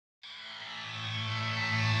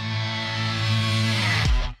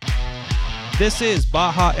This is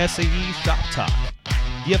Baja SAE Shop Talk,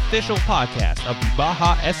 the official podcast of the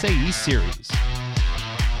Baja SAE series.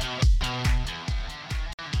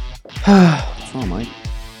 What's wrong, Mike?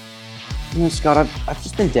 You know, Scott, I've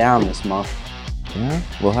just been down this month. Yeah?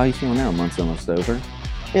 Well, how you feeling now? Month's almost over.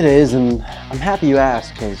 It is, and I'm happy you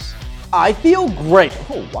asked, because I feel great.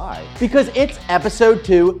 Oh, why? Because it's episode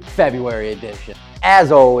 2, February edition.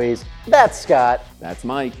 As always, that's Scott, That's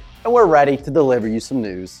Mike. and we're ready to deliver you some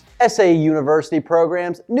news. SAE University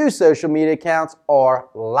programs' new social media accounts are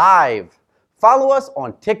live. Follow us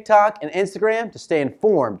on TikTok and Instagram to stay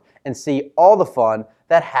informed and see all the fun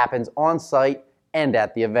that happens on site and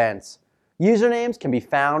at the events. Usernames can be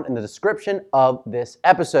found in the description of this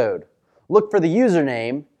episode. Look for the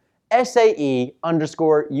username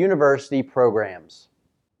SAE_University Programs.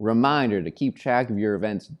 Reminder to keep track of your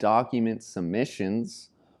event's document submissions.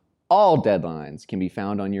 All deadlines can be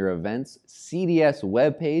found on your event's CDS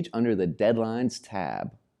webpage under the Deadlines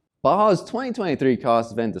tab. Baja's 2023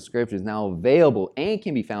 Cost Event Description is now available and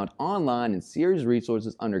can be found online in Series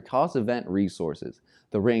Resources under Cost Event Resources.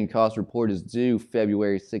 The written cost report is due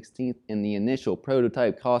February 16th, and the initial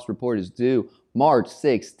prototype cost report is due March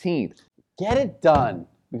 16th. Get it done,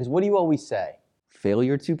 because what do you always say?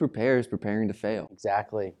 Failure to prepare is preparing to fail.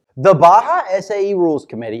 Exactly. The Baja SAE Rules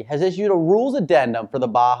Committee has issued a rules addendum for the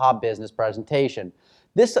Baja Business Presentation.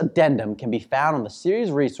 This addendum can be found on the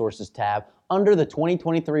Series Resources tab under the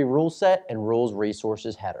 2023 Rule Set and Rules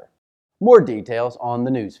Resources header. More details on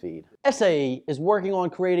the newsfeed. SAE is working on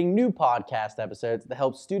creating new podcast episodes that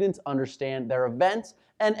help students understand their events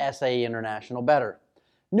and SAE International better.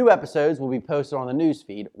 New episodes will be posted on the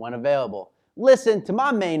newsfeed when available. Listen to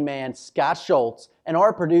my main man, Scott Schultz, and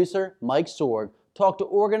our producer, Mike Sorg, talk to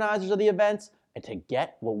organizers of the events and to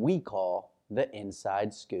get what we call the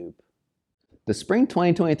inside scoop. The Spring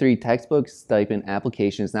 2023 textbook stipend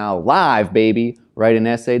application is now live, baby. Write an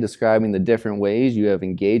essay describing the different ways you have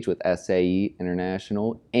engaged with SAE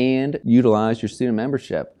International and utilize your student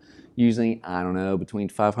membership using, between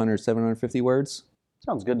 500 and 750 words.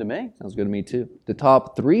 Sounds good to me. Sounds good to me too. The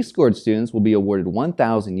top 3 scored students will be awarded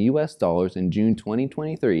 $1,000 in June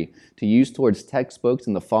 2023 to use towards textbooks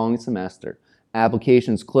in the following semester.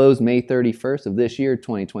 Applications close May 31st of this year,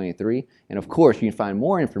 2023. And of course, you can find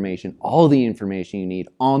more information, all the information you need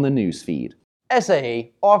on the news feed.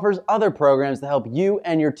 SAE offers other programs to help you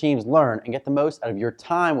and your teams learn and get the most out of your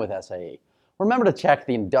time with SAE. Remember to check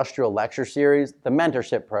the Industrial Lecture Series, the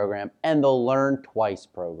Mentorship Program, and the Learn Twice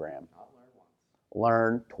program.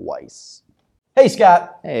 Learn twice. Hey,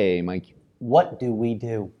 Scott. Hey, Mike. What do? We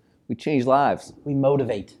change lives. We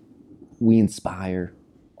motivate. We inspire.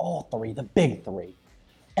 All 3, the big 3.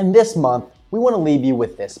 And this month, we want to leave you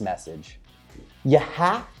with this message. You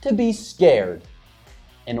have to be scared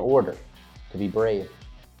in order to be brave.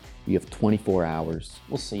 You have 24 hours.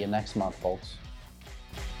 We'll see you next month, folks.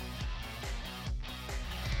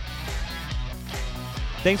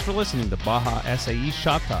 Thanks for listening to Baja SAE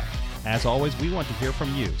Shop Talk. As always, we want to hear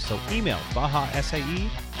from you, so email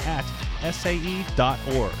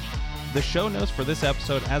bajasae@sae.org. The show notes for this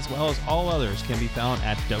episode, as well as all others, can be found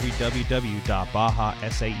at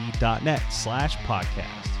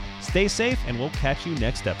www.bajasae.net/podcast. Stay safe, and we'll catch you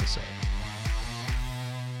next episode.